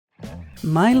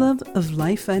My Love of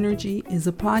Life Energy is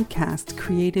a podcast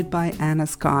created by Anna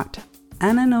Scott.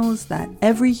 Anna knows that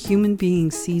every human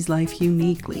being sees life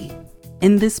uniquely.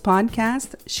 In this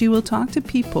podcast, she will talk to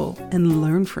people and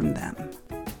learn from them.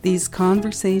 These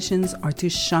conversations are to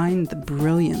shine the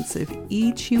brilliance of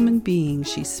each human being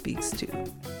she speaks to.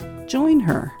 Join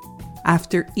her.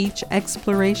 After each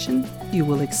exploration, you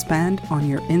will expand on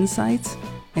your insights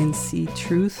and see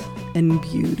truth and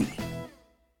beauty.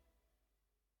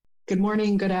 Good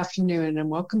morning, good afternoon, and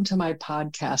welcome to my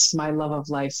podcast, My Love of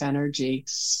Life Energy.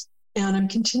 And I'm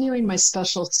continuing my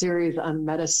special series on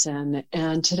medicine.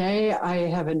 And today I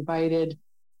have invited,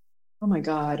 oh my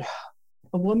God,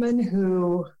 a woman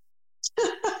who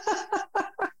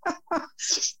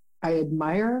I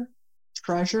admire,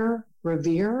 treasure,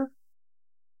 revere,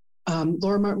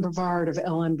 Laura Martin Bovard of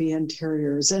LMB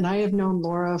Interiors. And I have known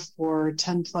Laura for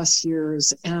 10 plus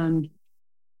years. And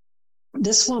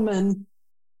this woman,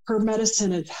 her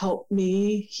medicine has helped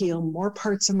me heal more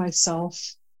parts of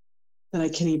myself than I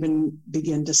can even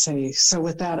begin to say. So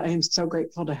with that, I am so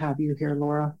grateful to have you here,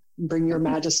 Laura. Bring your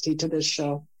majesty to this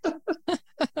show.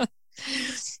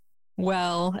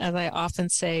 Well, as I often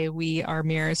say, we are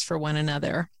mirrors for one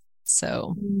another.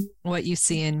 So what you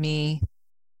see in me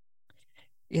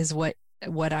is what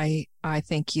I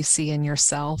think you see in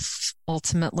yourself.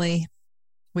 Ultimately,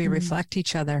 we reflect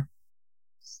each other.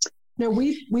 Now,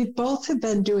 we've both have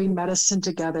been doing medicine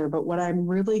together, but what I'm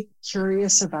really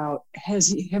curious about,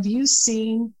 have you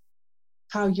seen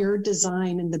how your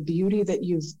design and the beauty that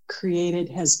you've created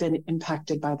has been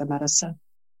impacted by the medicine?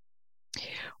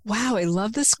 Wow, I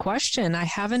love this question. I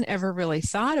haven't ever really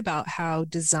thought about how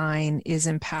design is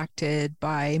impacted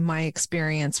by my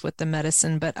experience with the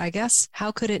medicine, but I guess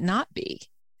how could it not be?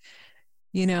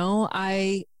 You know,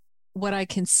 what I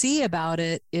can see about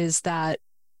it is that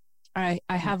I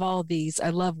have all these,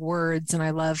 I love words and I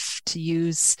love to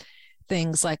use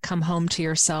things like come home to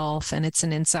yourself and it's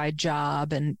an inside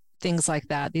job and things like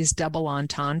that, these double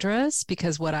entendres,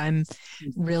 because what I'm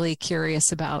really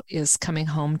curious about is coming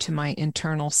home to my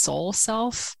internal soul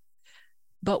self.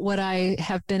 But what I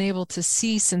have been able to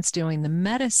see since doing the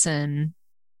medicine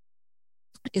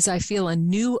is I feel a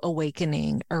new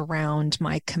awakening around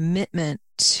my commitment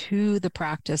to the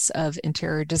practice of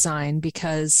interior design,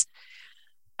 because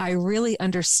I really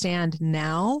understand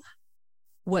now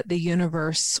what the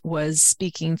universe was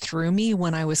speaking through me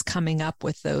when I was coming up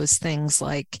with those things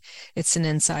like it's an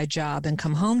inside job and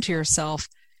come home to yourself.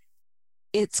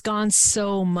 It's gone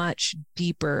so much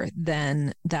deeper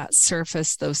than that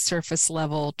those surface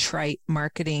level trite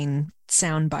marketing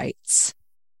sound bites.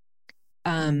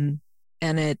 And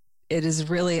it has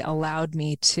really allowed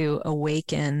me to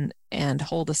awaken and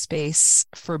hold a space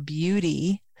for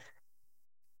beauty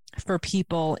for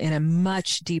people in a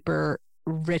much deeper,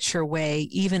 richer way,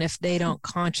 even if they don't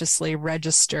consciously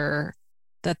register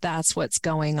that that's what's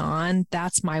going on.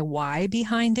 That's my why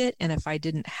behind it. And if I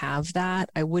didn't have that,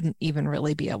 I wouldn't even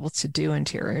really be able to do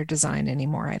interior design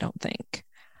anymore, I don't think.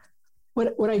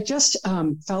 What I just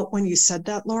felt when you said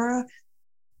that, Laura,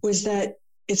 was that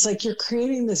it's like you're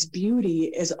creating this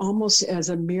beauty as almost as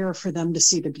a mirror for them to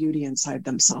see the beauty inside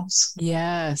themselves.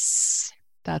 Yes,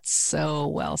 that's so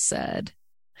well said.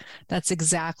 That's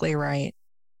exactly right.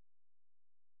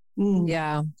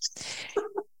 Yeah.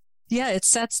 Yeah, it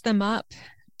sets them up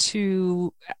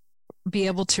to be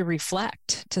able to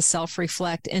reflect, to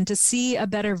self-reflect, and to see a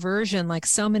better version. Like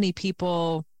so many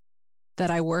people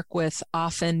that I work with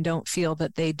often don't feel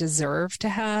that they deserve to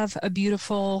have a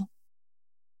beautiful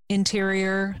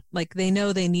interior. Like they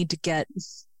know they need to get,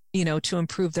 to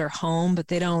improve their home, but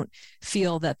they don't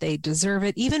feel that they deserve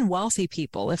it. Even wealthy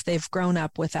people, if they've grown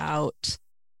up without,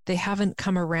 they haven't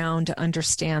come around to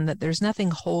understand that there's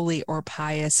nothing holy or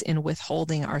pious in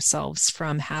withholding ourselves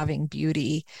from having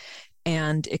beauty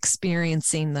and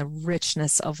experiencing the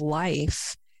richness of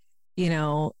life.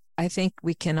 I think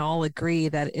we can all agree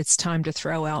that it's time to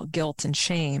throw out guilt and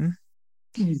shame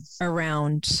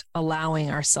around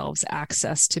allowing ourselves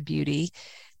access to beauty.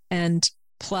 And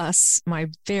plus, my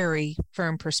very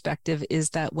firm perspective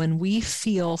is that when we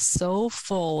feel so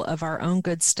full of our own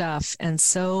good stuff and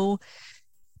so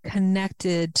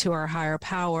connected to our higher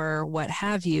power, what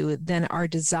have you, then our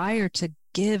desire to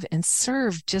give and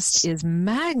serve just is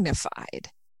magnified.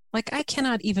 Like I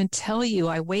cannot even tell you,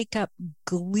 I wake up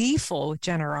gleeful with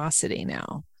generosity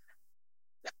now.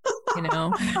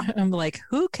 I'm like,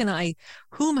 who am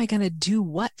I going to do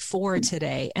what for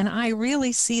today? And I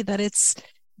really see that it's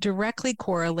directly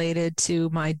correlated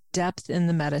to my depth in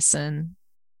the medicine,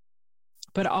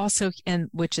 but also,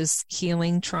 which is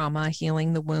healing trauma,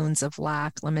 healing the wounds of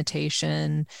lack,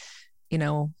 limitation,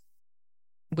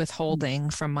 withholding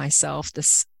from myself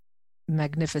this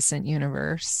magnificent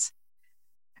universe.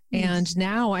 And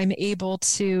now I'm able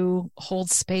to hold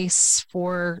space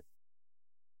for,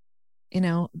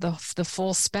 the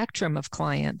full spectrum of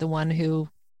client, the one who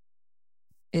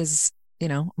is,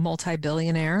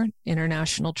 multi-billionaire,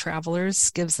 international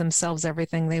travelers, gives themselves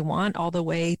everything they want, all the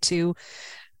way to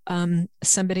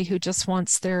somebody who just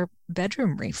wants their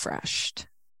bedroom refreshed.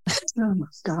 Oh my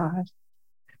God.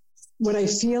 What I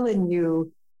feel in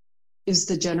you is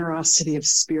the generosity of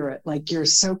spirit. Like you're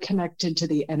so connected to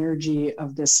the energy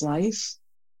of this life,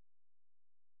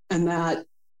 and that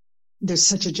there's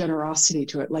such a generosity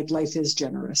to it. Like life is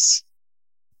generous.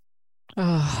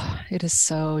 Oh, it is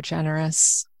so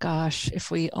generous. Gosh, if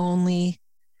we only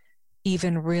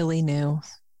even really knew.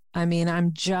 I mean, I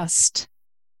am just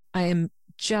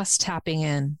tapping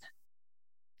in.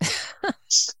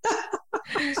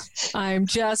 I'm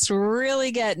just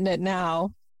really getting it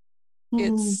now.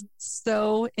 It's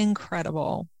so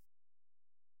incredible.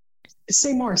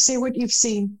 Say more. Say what you've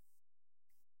seen.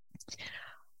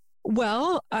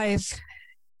 Well,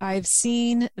 I've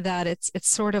seen that it's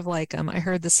sort of like, I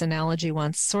heard this analogy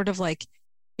once, sort of like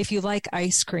if you like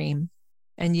ice cream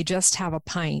and you just have a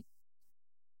pint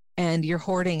and you're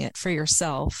hoarding it for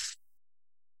yourself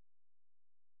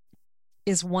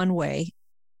is one way,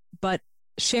 but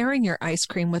sharing your ice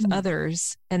cream with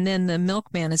others, and then the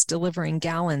milkman is delivering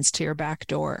gallons to your back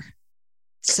door.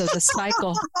 So the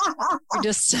cycle, you're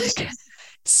just like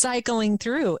cycling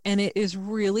through, and it is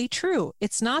really true.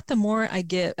 It's not the more I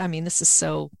give. I mean, this is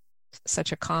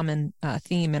such a common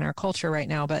theme in our culture right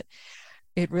now, but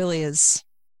it really is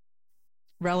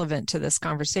relevant to this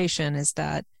conversation, is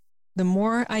that the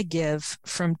more I give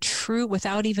from true,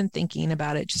 without even thinking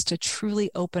about it, just a truly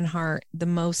open heart, the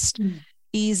most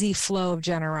easy flow of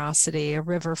generosity, a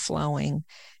river flowing,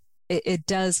 it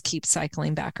does keep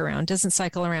cycling back around. It doesn't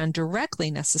cycle around directly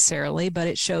necessarily, but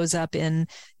it shows up in,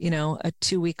 a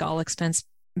 2-week all expense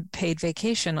paid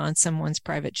vacation on someone's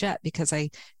private jet because I,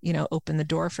 opened the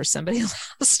door for somebody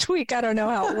last week. I don't know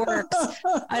how it works.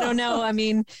 I don't know. I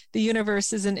mean, the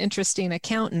universe is an interesting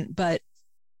accountant, but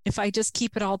if I just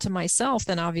keep it all to myself,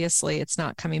 then obviously it's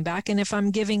not coming back. And if I'm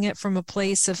giving it from a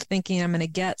place of thinking I'm going to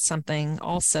get something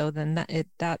also, then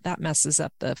that messes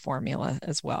up the formula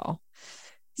as well.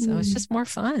 So it's just more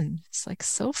fun. It's like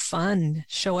so fun.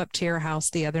 Show up to your house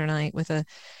the other night with a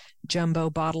jumbo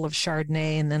bottle of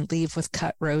Chardonnay and then leave with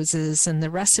cut roses, and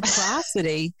the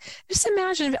reciprocity. Just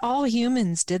imagine if all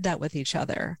humans did that with each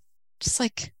other. Just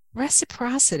like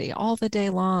reciprocity all the day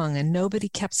long, and nobody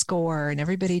kept score, and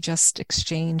everybody just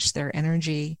exchanged their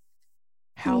energy,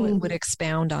 how it would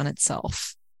expound on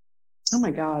itself. Oh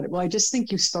my God. Well, I just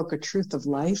think you spoke a truth of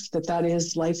life, that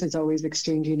is, life is always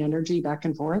exchanging energy back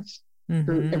and forth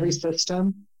through every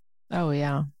system. Oh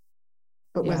yeah.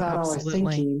 But without absolutely.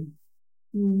 our thinking.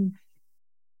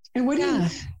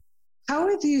 And how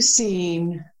have you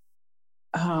seen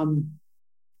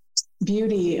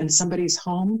beauty in somebody's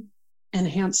home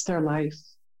enhance their life?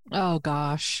 Oh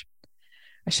gosh.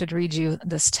 I should read you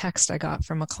this text I got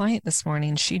from a client this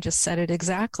morning. She just said it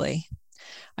exactly.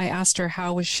 I asked her,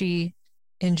 how was she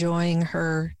enjoying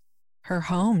her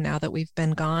home now that we've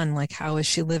been gone? Like, how is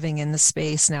she living in the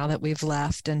space now that we've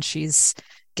left and she's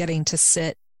getting to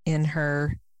sit in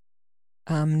her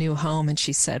new home? And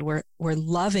she said, we're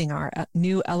loving our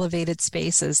new elevated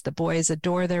spaces. The boys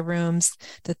adore their rooms.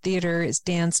 The theater is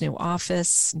Dan's new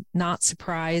office. Not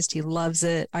surprised. He loves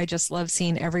it. I just love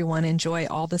seeing everyone enjoy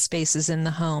all the spaces in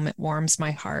the home. It warms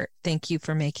my heart. Thank you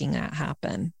for making that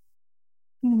happen.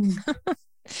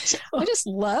 I just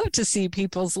love to see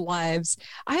people's lives.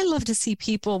 I love to see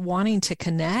people wanting to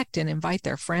connect and invite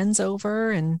their friends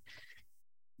over and,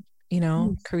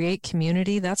 create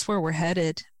community. That's where we're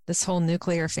headed. This whole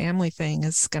nuclear family thing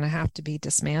is going to have to be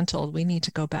dismantled. We need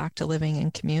to go back to living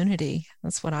in community.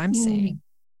 That's what I'm seeing.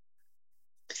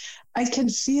 I can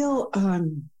feel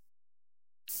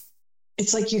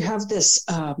it's like you have this,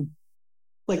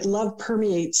 like love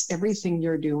permeates everything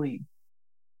you're doing.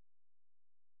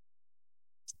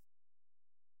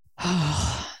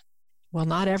 Oh, well,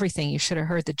 not everything. You should have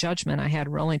heard the judgment I had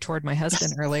rolling toward my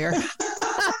husband earlier.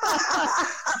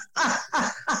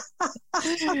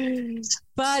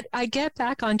 But I get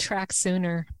back on track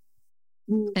sooner.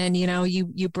 And,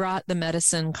 you brought the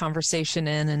medicine conversation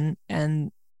in,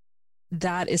 and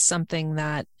that is something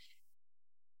that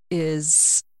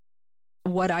is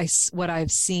what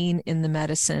I've seen in the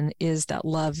medicine, is that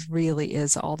love really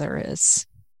is all there is.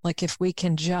 Like if we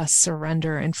can just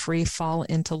surrender and free fall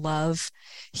into love,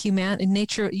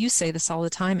 nature, you say this all the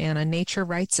time, Anna, nature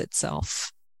writes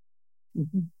itself.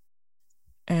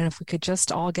 And if we could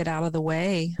just all get out of the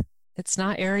way It's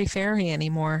not airy-fairy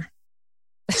anymore.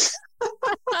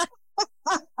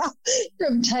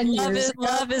 From 10 years ago.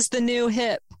 Love is the new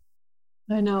hip.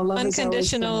 I know. Love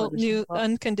Unconditional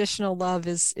love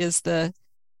is the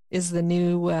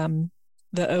new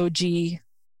the OG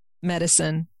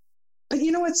medicine. But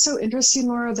you know what's so interesting,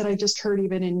 Laura, that I just heard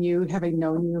even in you, having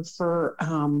known you for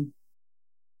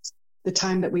the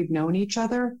time that we've known each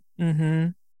other,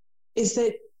 is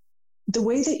that the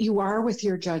way that you are with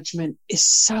your judgment is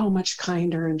so much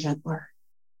kinder and gentler.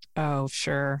 Oh,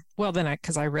 sure. Well, then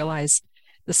because I realize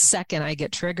the second I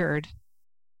get triggered,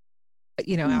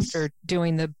 after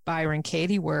doing the Byron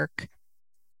Katie work,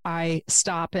 I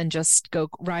stop and just go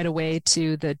right away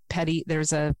to the petty.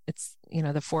 It's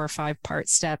the 4 or 5 part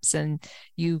steps, and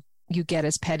you get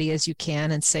as petty as you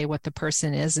can and say what the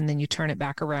person is, and then you turn it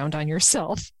back around on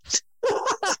yourself.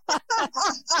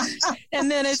 And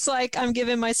then it's like I'm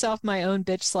giving myself my own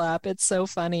bitch slap. It's so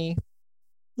funny.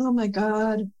 Oh my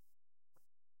God.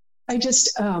 I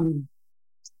just, I'm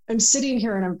sitting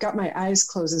here and I've got my eyes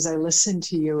closed as I listen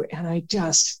to you, and I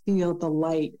just feel the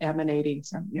light emanating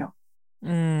from you.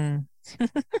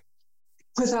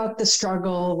 Without the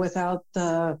struggle,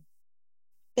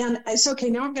 and it's okay.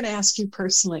 Now I'm going to ask you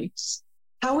personally,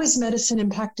 how has medicine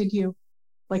impacted you?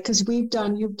 Like, because you've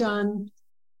done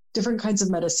different kinds of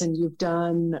medicine. You've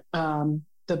done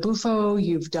the Bufo,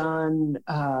 you've done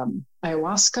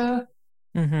ayahuasca,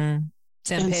 San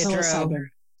Pedro,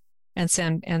 and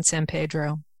San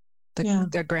Pedro,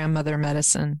 the grandfather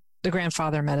medicine.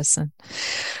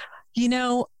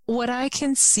 What I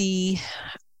can see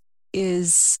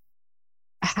is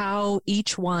how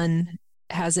each one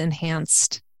has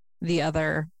enhanced the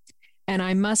other. And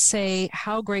I must say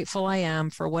how grateful I am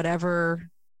for whatever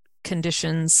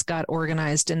conditions got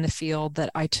organized in the field, that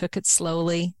I took it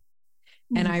slowly.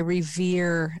 And I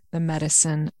revere the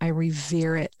medicine. I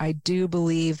revere it. I do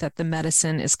believe that the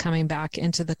medicine is coming back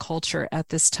into the culture at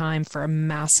this time for a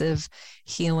massive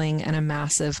healing and a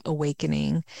massive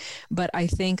awakening. But I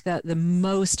think that the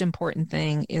most important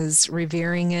thing is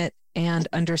revering it and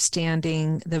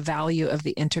understanding the value of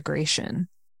the integration.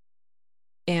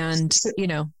 And,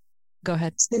 go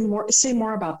ahead. Say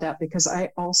more about that, because I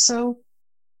also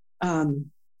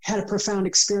had a profound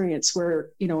experience where,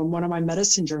 in one of my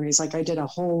medicine journeys, like I did a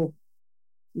whole,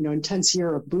 intense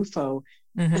year of Bufo,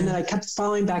 and then I kept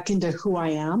falling back into who I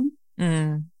am.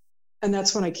 And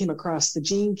that's when I came across the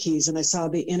gene keys and I saw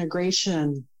the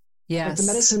integration. Yes. Like,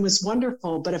 the medicine was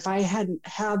wonderful, but if I hadn't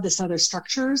had this other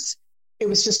structures, it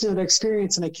was just another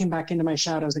experience, and I came back into my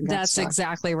shadows and got That's stuck.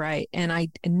 Exactly right.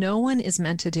 And no one is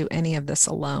meant to do any of this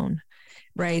alone.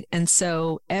 Right. And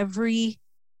so every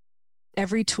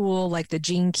tool, like the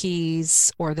gene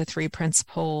keys or the 3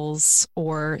 principles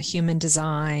or human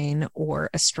design or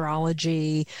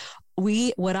astrology,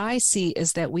 what I see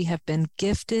is that we have been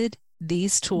gifted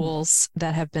these tools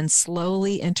that have been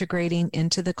slowly integrating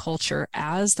into the culture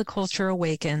as the culture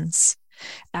awakens,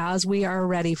 as we are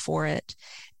ready for it.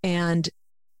 And,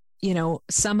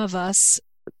 some of us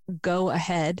go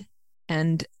ahead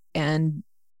and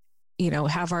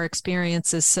have our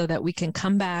experiences so that we can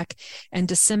come back and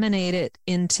disseminate it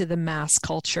into the mass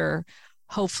culture,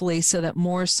 hopefully, so that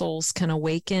more souls can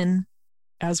awaken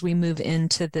as we move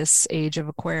into this age of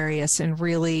Aquarius and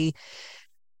really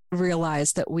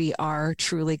realize that we are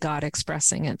truly God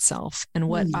expressing itself. And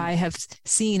what I have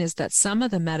seen is that some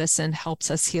of the medicine helps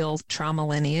us heal trauma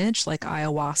lineage, like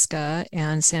ayahuasca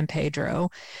and San Pedro.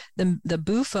 The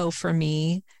Bufo for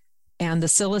me and the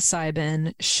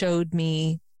psilocybin showed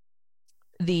me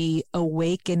the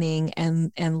awakening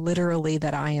and literally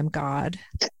that I am God.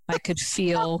 I could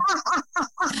feel.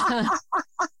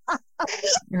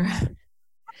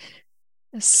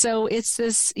 So it's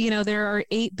this, there are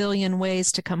 8 billion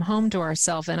ways to come home to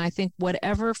ourselves. And I think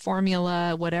whatever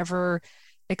formula, whatever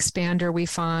expander we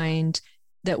find,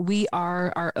 that we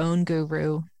are our own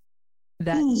guru,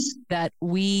 that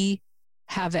we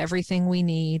have everything we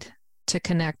need to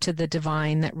connect to the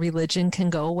divine, that religion can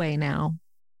go away now.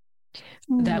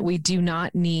 That we do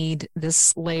not need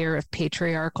this layer of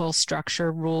patriarchal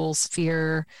structure, rules,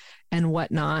 fear, and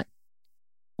whatnot.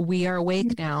 We are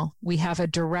awake now. We have a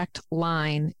direct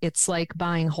line. It's like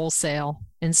buying wholesale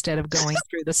instead of going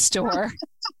through the store.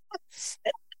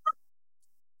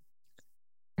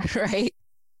 Right?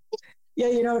 Yeah,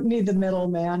 you don't need the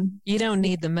middleman. You don't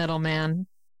need the middleman.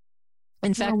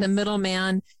 In fact, the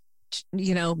middleman,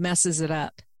 messes it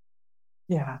up.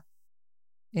 Yeah.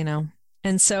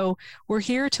 And so we're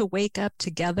here to wake up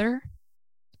together,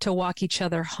 to walk each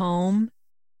other home,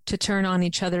 to turn on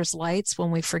each other's lights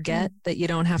when we forget that you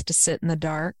don't have to sit in the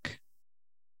dark.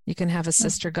 You can have a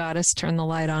sister goddess turn the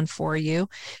light on for you.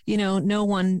 No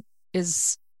one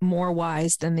is more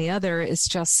wise than the other. It's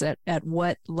just at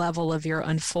what level of your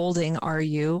unfolding are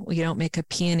you? You don't make a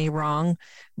peony wrong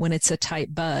when it's a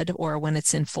tight bud or when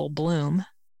it's in full bloom.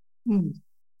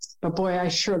 But boy, I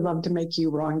sure love to make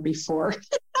you wrong before.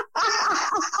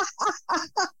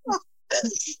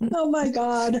 Oh my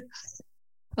God.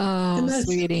 Oh,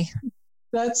 sweetie.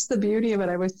 That's the beauty of it.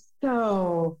 I was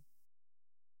so,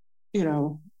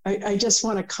 I just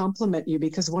want to compliment you,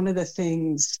 because one of the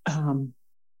things,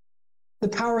 the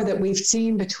power that we've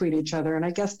seen between each other, and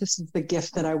I guess this is the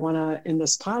gift that I want to in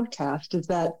this podcast, is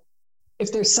that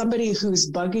if there's somebody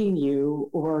who's bugging you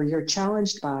or you're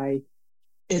challenged by,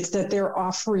 it's that they're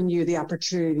offering you the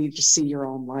opportunity to see your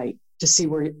own light, to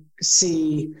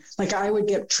see, like I would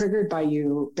get triggered by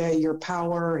your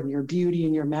power and your beauty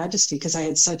and your majesty, because I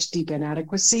had such deep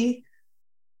inadequacy,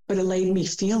 but it made me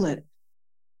feel it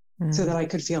so that I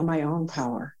could feel my own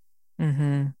power.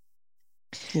 Mm-hmm.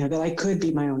 That I could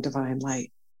be my own divine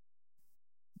light.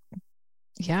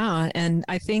 Yeah. And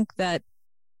I think that,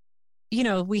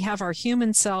 we have our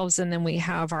human selves and then we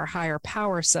have our higher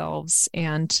power selves,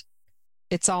 and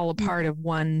it's all a part of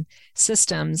one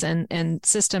system.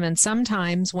 And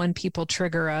sometimes when people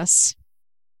trigger us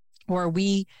or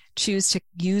we choose to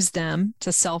use them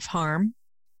to self-harm,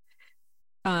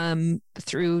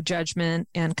 through judgment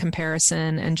and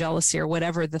comparison and jealousy or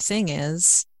whatever the thing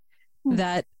is,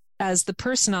 that as the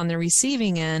person on the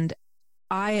receiving end,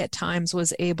 I at times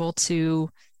was able to,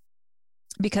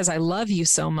 because I love you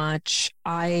so much,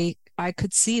 I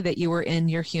could see that you were in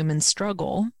your human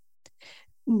struggle.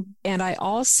 And I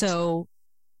also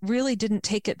really didn't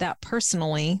take it that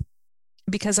personally,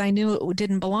 because I knew it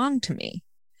didn't belong to me.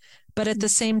 But at the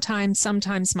same time,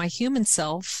 sometimes my human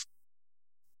self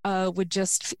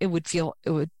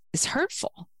it's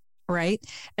hurtful. Right.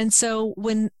 And so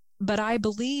but I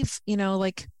believe,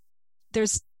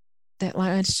 there's that.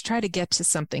 Let's try to get to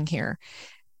something here.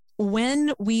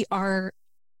 When we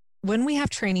have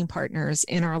training partners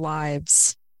in our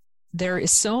lives, there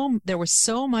was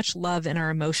so much love in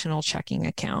our emotional checking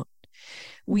account.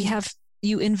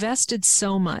 You invested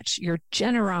so much, your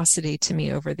generosity to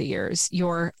me over the years,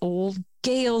 your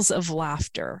gales of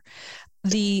laughter,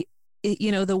 the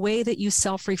way that you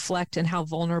self-reflect and how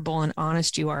vulnerable and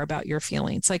honest you are about your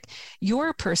feelings. Like, you're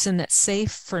a person that's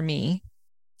safe for me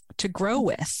to grow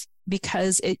with,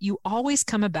 because you always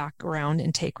come back around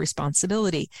and take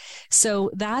responsibility.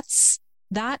 So that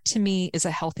to me is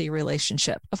a healthy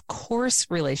relationship. Of course,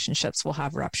 relationships will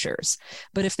have ruptures,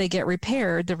 but if they get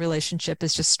repaired, the relationship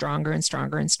is just stronger and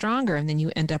stronger and stronger. And then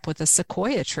you end up with a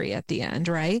sequoia tree at the end,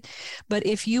 right? But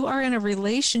if you are in a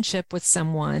relationship with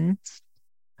someone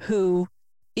who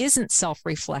isn't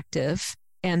self-reflective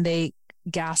and they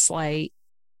gaslight,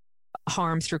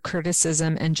 harm through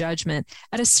criticism and judgment,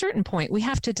 at a certain point, we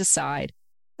have to decide,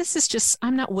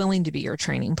 I'm not willing to be your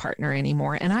training partner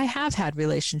anymore. And I have had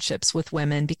relationships with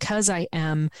women because I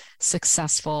am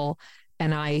successful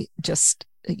and I just,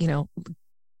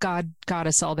 God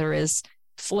is all there is,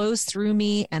 flows through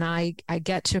me, and I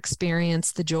get to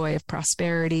experience the joy of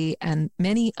prosperity and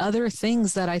many other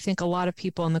things that I think a lot of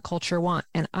people in the culture want.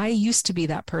 And I used to be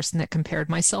that person that compared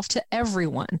myself to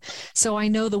everyone. So I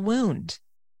know the wound,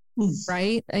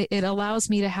 right? It allows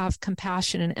me to have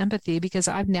compassion and empathy because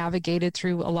I've navigated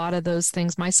through a lot of those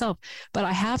things myself. But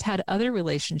I have had other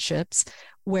relationships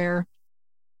where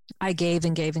I gave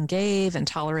and gave and gave and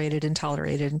tolerated and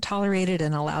tolerated and tolerated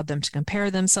and allowed them to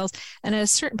compare themselves. And at a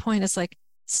certain point, it's like,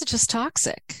 this is just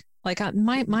toxic. Like,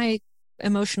 my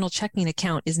emotional checking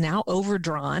account is now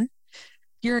overdrawn.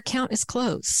 Your account is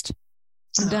closed.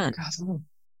 I'm done. God.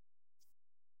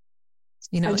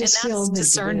 And that's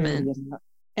discernment.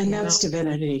 And that's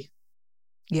divinity.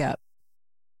 Yeah.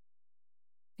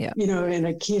 Yeah. In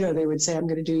Aikido, they would say, I'm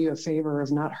going to do you a favor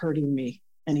of not hurting me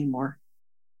anymore.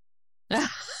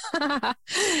 I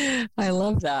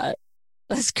love that.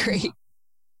 That's great.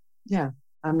 Yeah.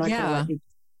 I'm not going to let you,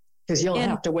 because you'll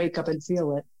have to wake up and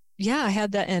feel it. Yeah, I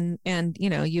had that. And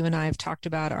you and I have talked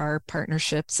about our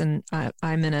partnerships, and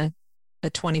I'm in a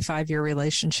 25-year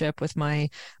relationship with my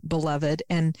beloved.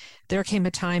 And there came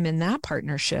a time in that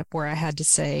partnership where I had to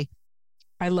say,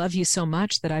 I love you so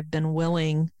much that I've been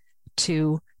willing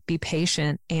to be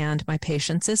patient, and my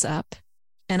patience is up.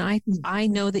 And I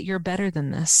know that you're better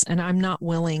than this, and I'm not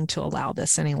willing to allow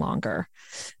this any longer.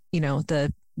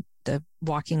 The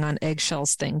walking on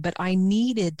eggshells thing, but I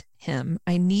needed him.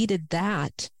 I needed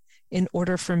that in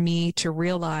order for me to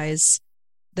realize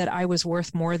that I was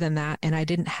worth more than that. And I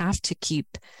didn't have to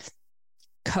keep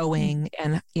coing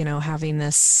and, having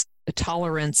this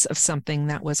tolerance of something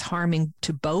that was harming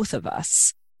to both of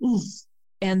us.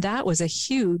 And that was a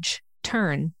huge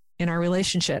turn in our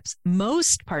relationships.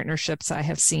 Most partnerships I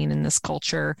have seen in this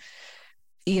culture,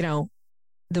 you know,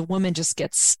 the woman just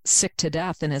gets sick to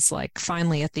death and is like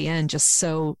finally at the end just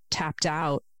so tapped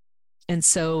out and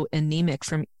so anemic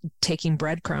from taking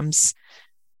breadcrumbs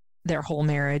their whole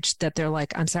marriage that they're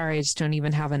like, I'm sorry, I just don't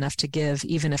even have enough to give.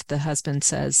 Even if the husband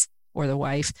says, or the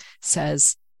wife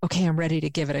says, okay, I'm ready to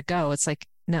give it a go. It's like,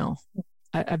 no,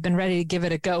 I've been ready to give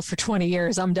it a go for 20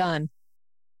 years. I'm done.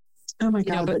 Oh my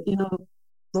God. But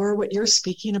Laura, what you're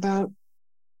speaking about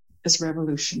is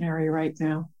revolutionary right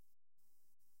now.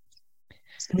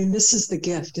 I mean, this is the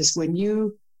gift, is when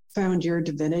you found your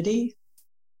divinity,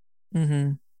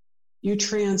 you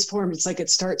transformed. It's like it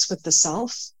starts with the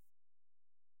self,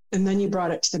 and then you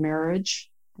brought it to the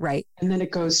marriage. Right. And then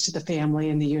it goes to the family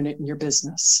and the unit in your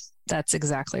business. That's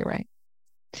exactly right.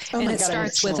 Oh and my it God,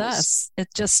 starts with us. It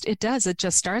just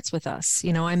starts with us.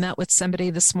 You know, I met with somebody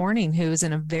this morning who's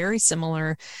in a very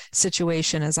similar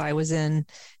situation as I was in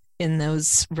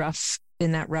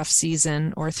that rough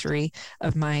season or 3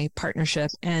 of my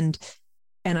partnership. And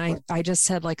I just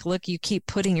said, like, look, you keep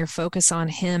putting your focus on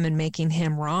him and making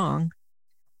him wrong.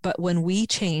 But when we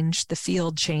change, the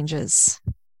field changes.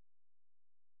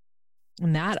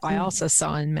 And that I also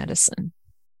saw in medicine.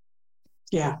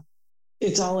 Yeah.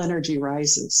 It's all energy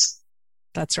rises.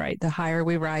 That's right. The higher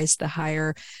we rise,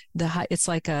 it's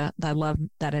like I love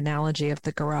that analogy of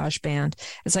the garage band.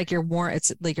 It's like you're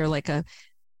like a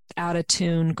out of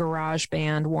tune garage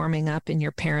band warming up in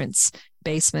your parents'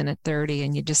 basement at 30,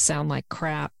 and you just sound like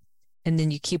crap. And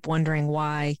then you keep wondering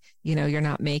why, you're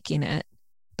not making it.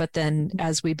 But then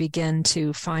as we begin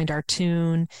to find our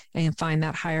tune and find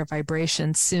that higher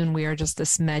vibration, soon we are just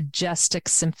this majestic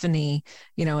symphony,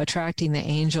 attracting the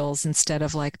angels instead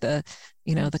of like the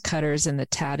cutters and the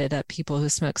tatted up people who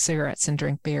smoke cigarettes and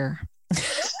drink beer.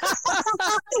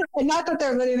 And not that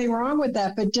there's anything wrong with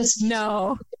that, but just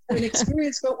no an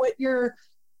experience. But what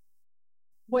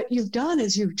you've done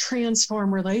is you've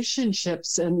transformed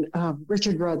relationships. And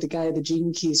Richard Rudd, the guy of the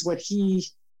Gene Keys, what he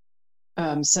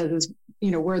says is,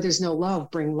 where there's no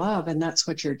love, bring love. And that's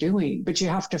what you're doing. But you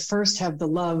have to first have the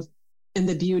love and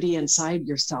the beauty inside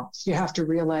yourself. You have to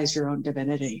realize your own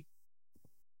divinity.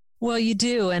 Well, you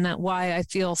do. And why I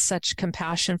feel such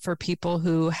compassion for people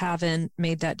who haven't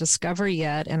made that discovery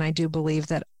yet. And I do believe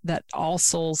that all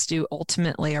souls do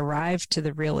ultimately arrive to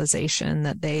the realization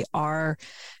that they are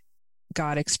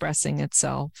God expressing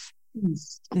itself.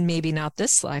 Maybe not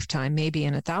this lifetime, maybe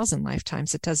in 1,000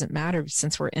 lifetimes. It doesn't matter,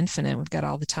 since we're infinite. We've got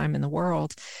all the time in the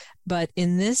world. But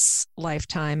in this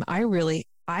lifetime, I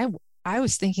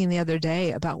was thinking the other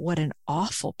day about what an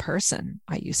awful person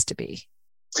I used to be.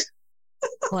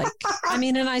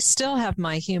 And I still have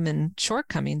my human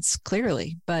shortcomings,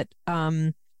 clearly, but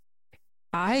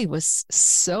I was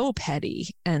so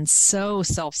petty and so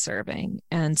self-serving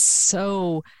and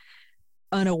so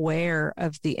unaware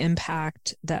of the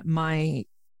impact that my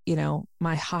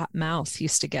hot mouth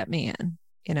used to get me in.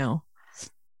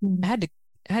 I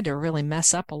had to really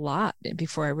mess up a lot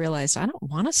before I realized I don't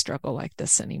want to struggle like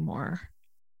this anymore.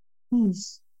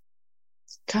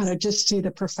 Kind of just see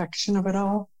the perfection of it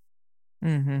all.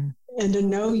 Mm-hmm. And to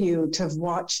know you, to have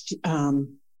watched, oh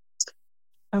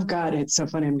God, it's so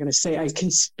funny. I'm going to say, I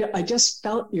just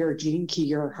felt your gene key,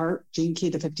 your heart gene key,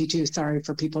 the 52. Sorry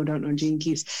for people who don't know gene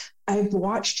keys. I've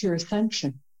watched your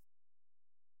ascension.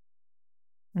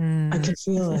 I can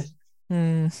feel it.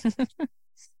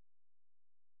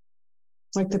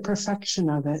 Like the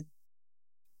perfection of it.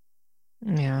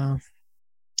 Yeah.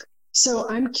 So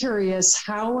I'm curious,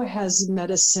 how has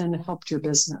medicine helped your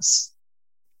business?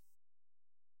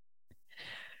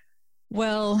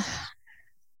 Well,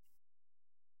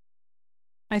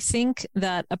 I think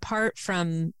that apart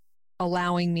from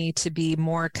allowing me to be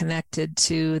more connected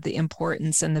to the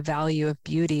importance and the value of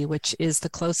beauty, which is the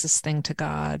closest thing to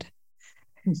God,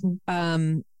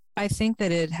 I think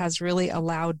that it has really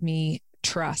allowed me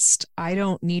trust. I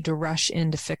don't need to rush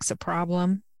in to fix a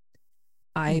problem.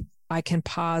 I can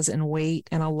pause and wait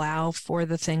and allow for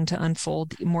the thing to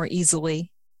unfold more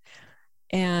easily.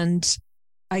 And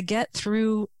I get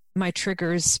through my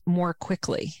triggers more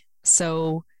quickly.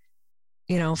 So,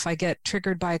 if I get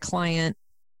triggered by a client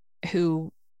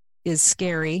who is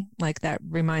scary, like that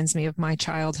reminds me of my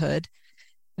childhood,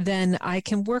 then I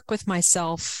can work with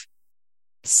myself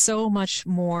so much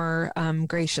more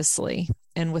graciously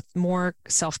and with more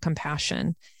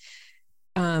self-compassion.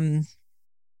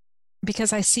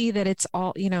 Because I see that it's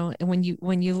all, when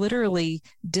you literally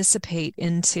dissipate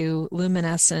into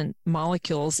luminescent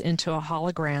molecules into a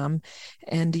hologram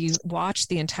and you watch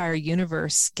the entire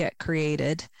universe get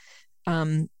created,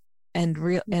 it's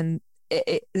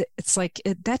like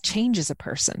that changes a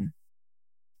person.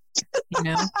 you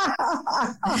know?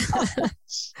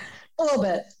 A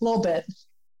little bit.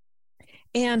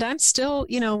 And I'm still,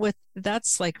 with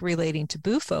that's like relating to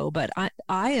Bufo, but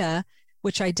Aya,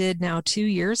 which I did now 2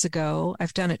 years ago,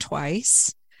 I've done it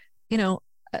twice.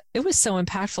 It was so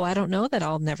impactful. I don't know that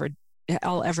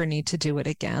I'll ever need to do it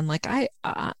again. Like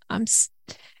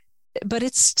but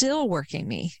it's still working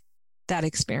me, that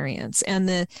experience. And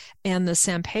the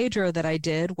San Pedro that I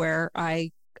did, where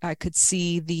I could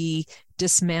see the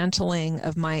dismantling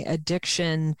of my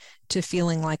addiction to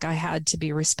feeling like I had to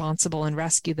be responsible and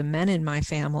rescue the men in my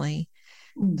family,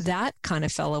 that kind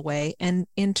of fell away. And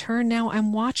in turn, now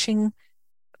I'm watching,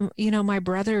 my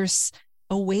brothers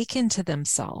awaken to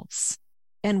themselves.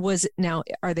 And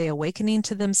are they awakening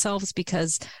to themselves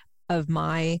because of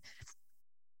my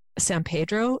San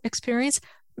Pedro experience?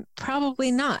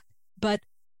 Probably not. But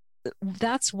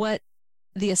that's what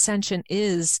the ascension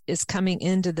is coming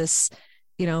into this,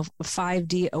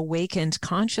 5D awakened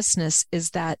consciousness, is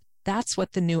that's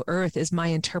what the new earth is, my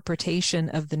interpretation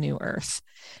of the new earth.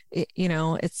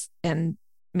 And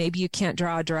maybe you can't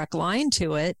draw a direct line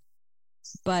to it,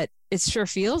 but it sure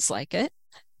feels like it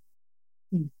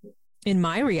in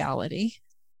my reality.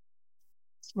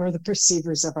 We're the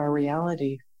perceivers of our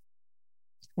reality.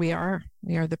 We are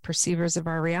the perceivers of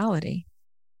our reality.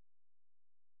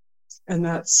 And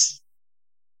it's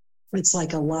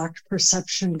like a locked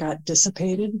perception got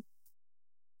dissipated.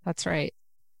 That's right.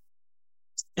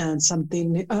 And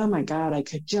something, oh my God,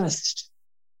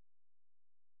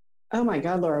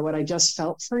 Laura, what I just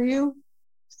felt for you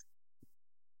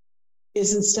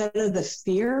is, instead of the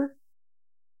fear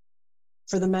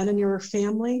for the men in your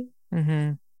family,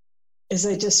 is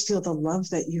I just feel the love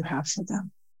that you have for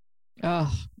them.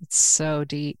 Oh, it's so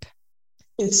deep.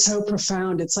 It's so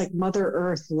profound. It's like Mother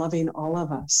Earth loving all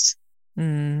of us.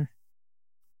 Oh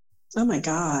my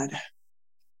God.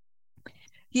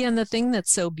 Yeah, and the thing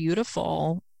that's so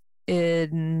beautiful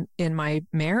in my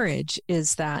marriage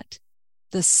is that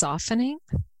the softening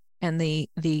and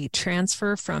the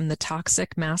transfer from the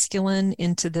toxic masculine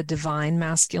into the divine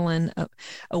masculine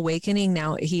awakening.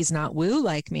 Now, he's not woo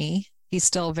like me. He's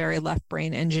still a very left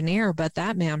brain engineer, but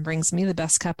that man brings me the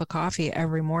best cup of coffee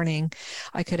every morning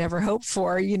I could ever hope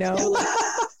for, He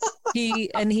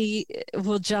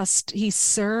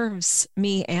serves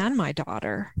me and my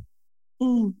daughter.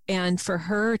 And for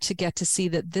her to get to see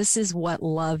that this is what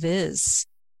love is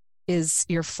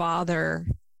your father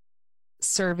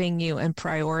serving you and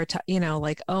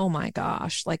prioritize, oh my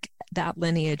gosh, like that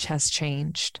lineage has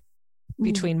changed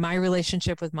between my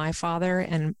relationship with my father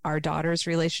and our daughter's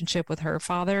relationship with her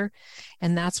father.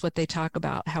 And that's what they talk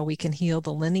about, how we can heal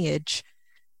the lineage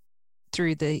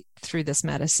through this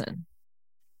medicine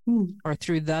or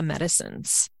through the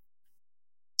medicines.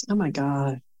 Oh my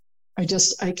God. I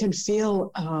can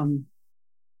feel, I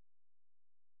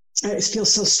feel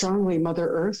so strongly Mother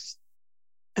Earth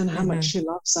and how much she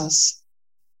loves us.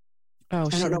 Oh,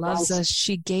 she loves us.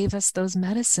 She gave us those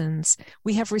medicines.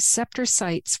 We have receptor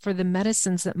sites for the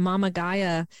medicines that Mama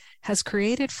Gaia has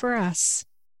created for us.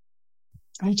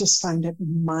 I just find it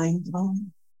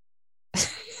mind-blowing.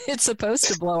 It's supposed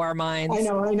to blow our minds. I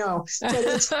know.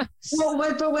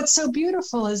 But what's so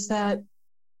beautiful is that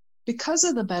because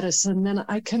of the medicine, then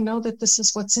I can know that this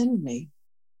is what's in me.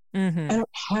 I don't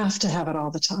have to have it all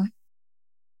the time.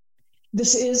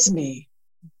 This is me.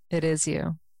 It is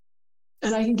you.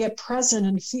 And I can get present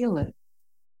and feel it.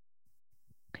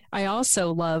 I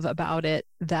also love about it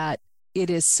that it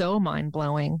is so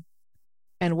mind-blowing.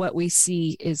 And what we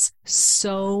see is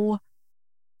so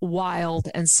wild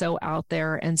and so out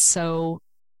there, and so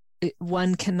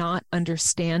one cannot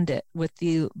understand it with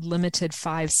the limited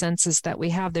 5 senses that we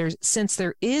have. Since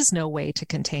there is no way to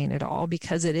contain it all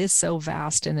because it is so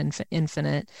vast and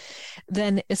infinite,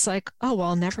 then it's like, oh, well,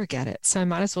 I'll never get it. So I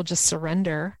might as well just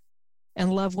surrender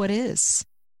and love what is.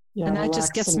 Yeah, and that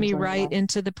just gets me right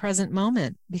into the present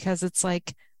moment, because it's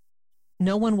like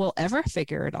no one will ever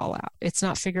figure it all out. It's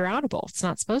not figure outable. It's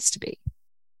not supposed to be.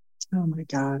 Oh my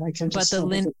God. I can just.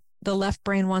 But the left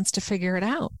brain wants to figure it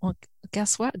out. Well,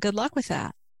 guess what? Good luck with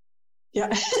that.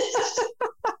 Yeah.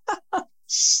 All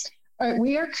right.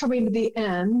 We are coming to the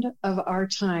end of our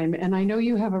time. And I know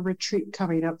you have a retreat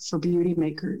coming up for beauty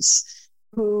makers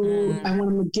who I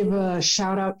want to give a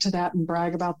shout out to that and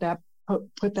brag about that.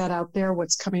 Put that out there.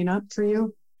 What's coming up for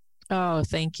you? Oh,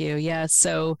 thank you. Yeah.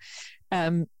 So,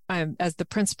 I'm as the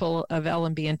principal of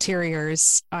L&B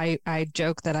Interiors, I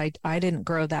joke that I didn't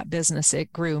grow that business.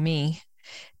 It grew me.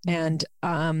 And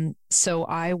so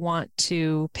I want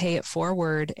to pay it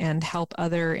forward and help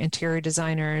other interior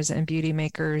designers and beauty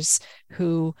makers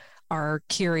who are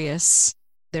curious.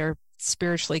 They're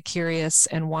spiritually curious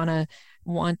and want to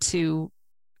want to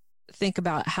think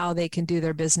about how they can do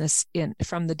their business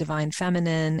from the divine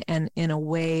feminine and in a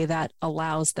way that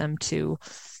allows them to,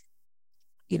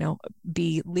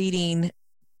 be leading,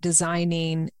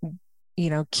 designing,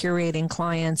 curating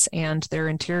clients and their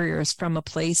interiors from a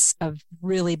place of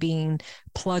really being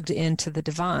plugged into the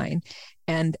divine.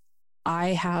 And I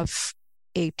have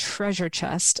a treasure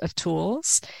chest of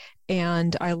tools,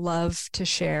 and I love to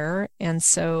share. And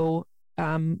so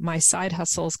my side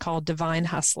hustle is called Divine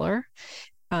Hustler,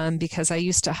 because I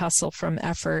used to hustle from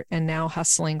effort, and now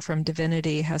hustling from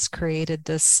divinity has created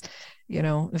this,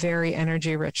 very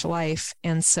energy rich life.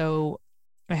 And so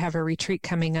I have a retreat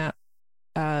coming up,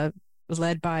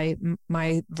 led by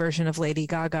my version of Lady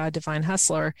Gaga, Divine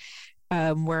Hustler,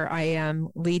 where I am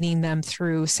leading them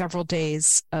through several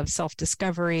days of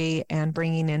self-discovery and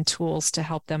bringing in tools to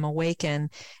help them awaken.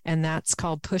 And that's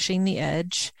called Pushing the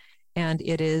Edge. And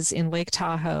it is in Lake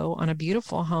Tahoe on a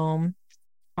beautiful home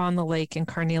on the lake in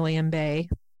Carnelian Bay,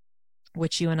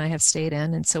 which you and I have stayed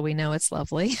in. And so we know it's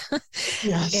lovely.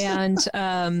 Yes.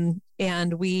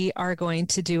 And we are going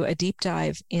to do a deep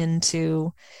dive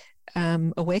into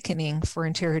awakening for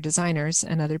interior designers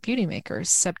and other beauty makers,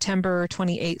 September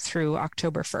 28th through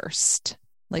October 1st,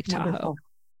 Lake Tahoe. Wonderful.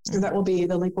 So that will be,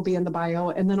 the link will be in the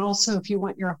bio. And then also, if you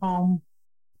want your home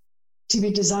to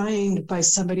be designed by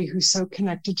somebody who's so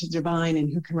connected to divine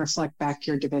and who can reflect back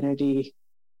your divinity,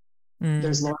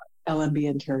 there's Laura LMB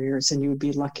Interiors, and you would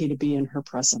be lucky to be in her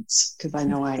presence, because I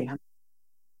know I am.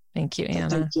 Thank you, Anna.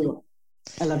 Thank you.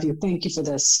 I love you. Thank you for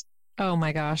this. Oh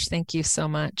my gosh. Thank you so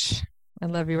much. I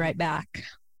love you right back.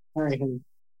 All right.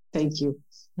 Thank you.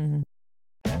 Mm-hmm.